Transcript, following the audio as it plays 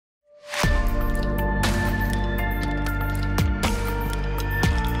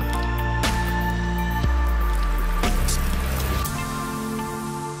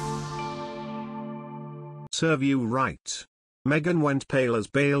serve you right. Meghan went pale as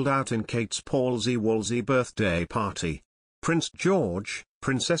bailed out in Kate's PALSY WALSY birthday party. Prince George,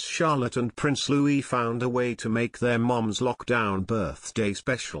 Princess Charlotte and Prince Louis found a way to make their mom's lockdown birthday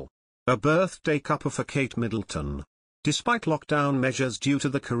special. A birthday cuppa for Kate Middleton. Despite lockdown measures due to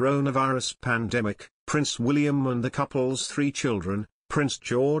the coronavirus pandemic, Prince William and the couple's 3 children, Prince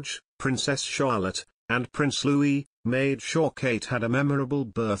George, Princess Charlotte, and Prince Louis, made sure Kate had a memorable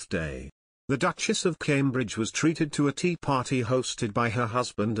birthday. The Duchess of Cambridge was treated to a tea party hosted by her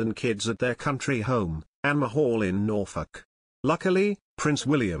husband and kids at their country home, Anmer Hall in Norfolk. Luckily, Prince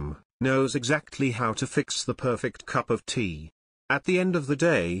William knows exactly how to fix the perfect cup of tea. At the end of the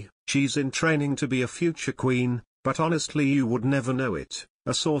day, she's in training to be a future queen, but honestly you would never know it,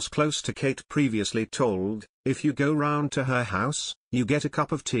 a source close to Kate previously told. If you go round to her house, you get a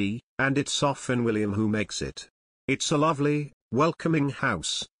cup of tea, and it's often William who makes it. It's a lovely, welcoming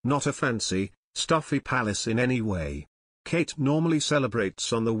house, not a fancy, stuffy palace in any way. Kate normally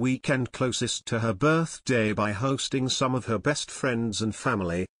celebrates on the weekend closest to her birthday by hosting some of her best friends and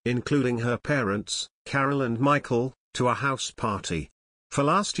family, including her parents, Carol and Michael, to a house party. For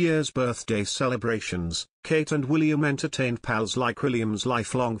last year's birthday celebrations, Kate and William entertained pals like William's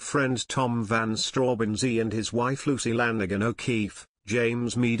lifelong friend Tom Van Straubenzee and his wife Lucy Lanigan O'Keefe,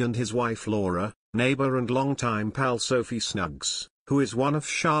 James Mead and his wife Laura, neighbour and longtime pal Sophie Snuggs, who is one of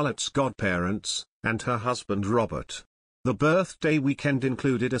Charlotte's godparents, and her husband Robert. The birthday weekend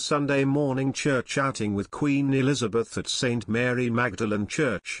included a Sunday morning church outing with Queen Elizabeth at St Mary Magdalene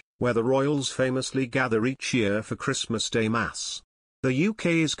Church, where the royals famously gather each year for Christmas Day Mass. The UK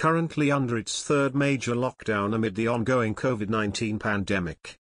is currently under its 3rd major lockdown amid the ongoing COVID-19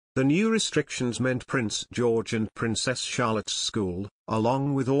 pandemic. The new restrictions meant Prince George and Princess Charlotte's school,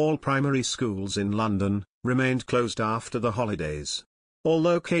 along with all primary schools in London, remained closed after the holidays.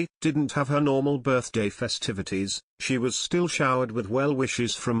 Although Kate didn't have her normal birthday festivities, she was still showered with well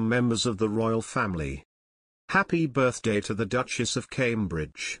wishes from members of the royal family. Happy birthday to the Duchess of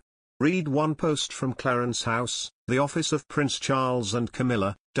Cambridge. Read one post from Clarence House, the office of Prince Charles and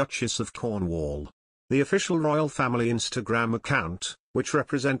Camilla, Duchess of Cornwall. The official royal family Instagram account, which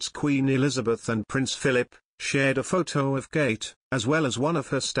represents Queen Elizabeth and Prince Philip, shared a photo of Kate, as well as one of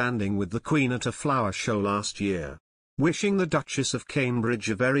her standing with the Queen at a flower show last year. Wishing the Duchess of Cambridge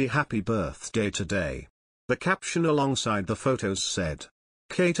a very happy birthday today. The caption alongside the photos said,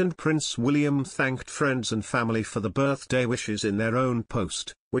 Kate and Prince William thanked friends and family for the birthday wishes in their own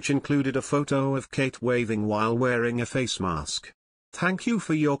post, which included a photo of Kate waving while wearing a face mask. Thank you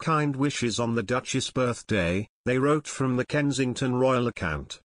for your kind wishes on the Duchess' birthday, they wrote from the Kensington Royal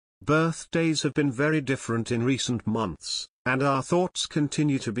account. Birthdays have been very different in recent months, and our thoughts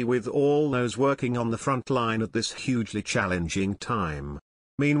continue to be with all those working on the front line at this hugely challenging time.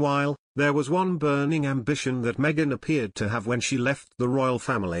 Meanwhile, there was one burning ambition that Meghan appeared to have when she left the royal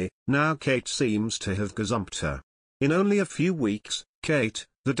family. Now Kate seems to have gazumped her. In only a few weeks, Kate,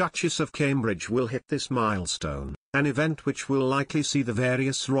 the Duchess of Cambridge, will hit this milestone, an event which will likely see the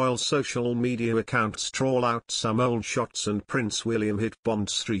various royal social media accounts trawl out some old shots and Prince William hit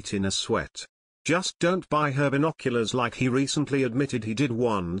Bond Street in a sweat. Just don't buy her binoculars like he recently admitted he did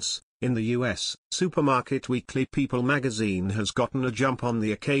once. In the US, Supermarket Weekly People magazine has gotten a jump on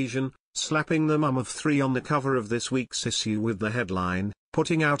the occasion, slapping the mum of 3 on the cover of this week's issue with the headline,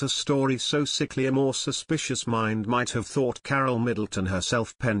 putting out a story so sickly a more suspicious mind might have thought Kate Middleton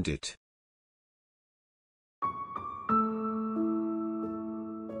herself penned it.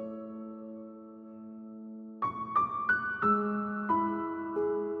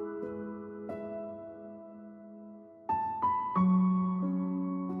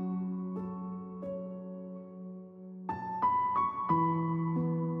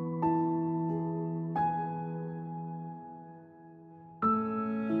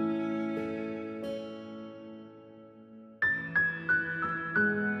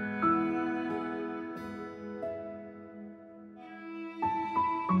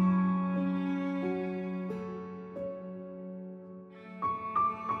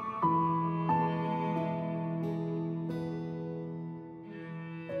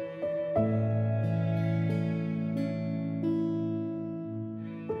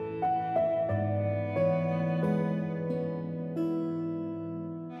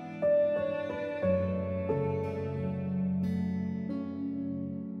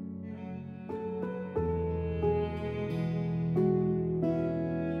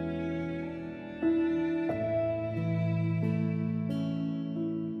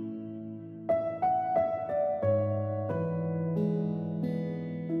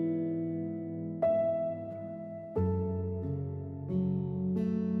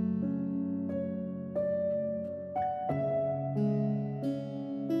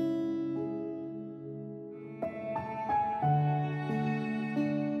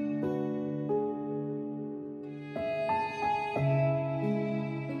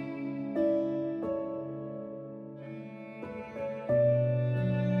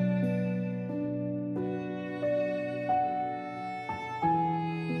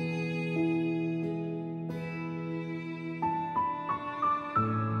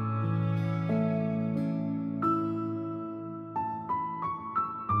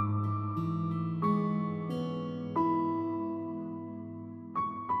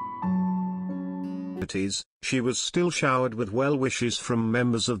 celebrities, she was still showered with well wishes from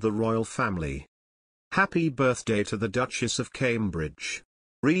members of the royal family. Happy birthday to the Duchess of Cambridge.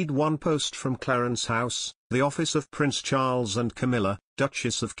 Read one post from Clarence House, the office of Prince Charles and Camilla,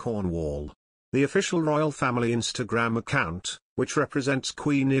 Duchess of Cornwall. The official royal family Instagram account, which represents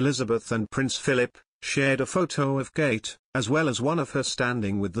Queen Elizabeth and Prince Philip, shared a photo of Kate, as well as one of her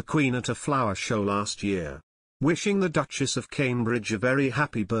standing with the Queen at a flower show last year. Wishing the Duchess of Cambridge a very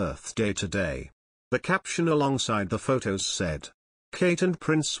happy birthday today. The caption alongside the photos said, Kate and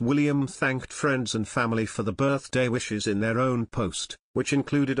Prince William thanked friends and family for the birthday wishes in their own post, which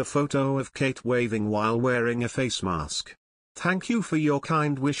included a photo of Kate waving while wearing a face mask. Thank you for your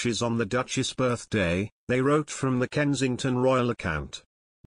kind wishes on the Duchess' birthday, they wrote from the Kensington Royal account.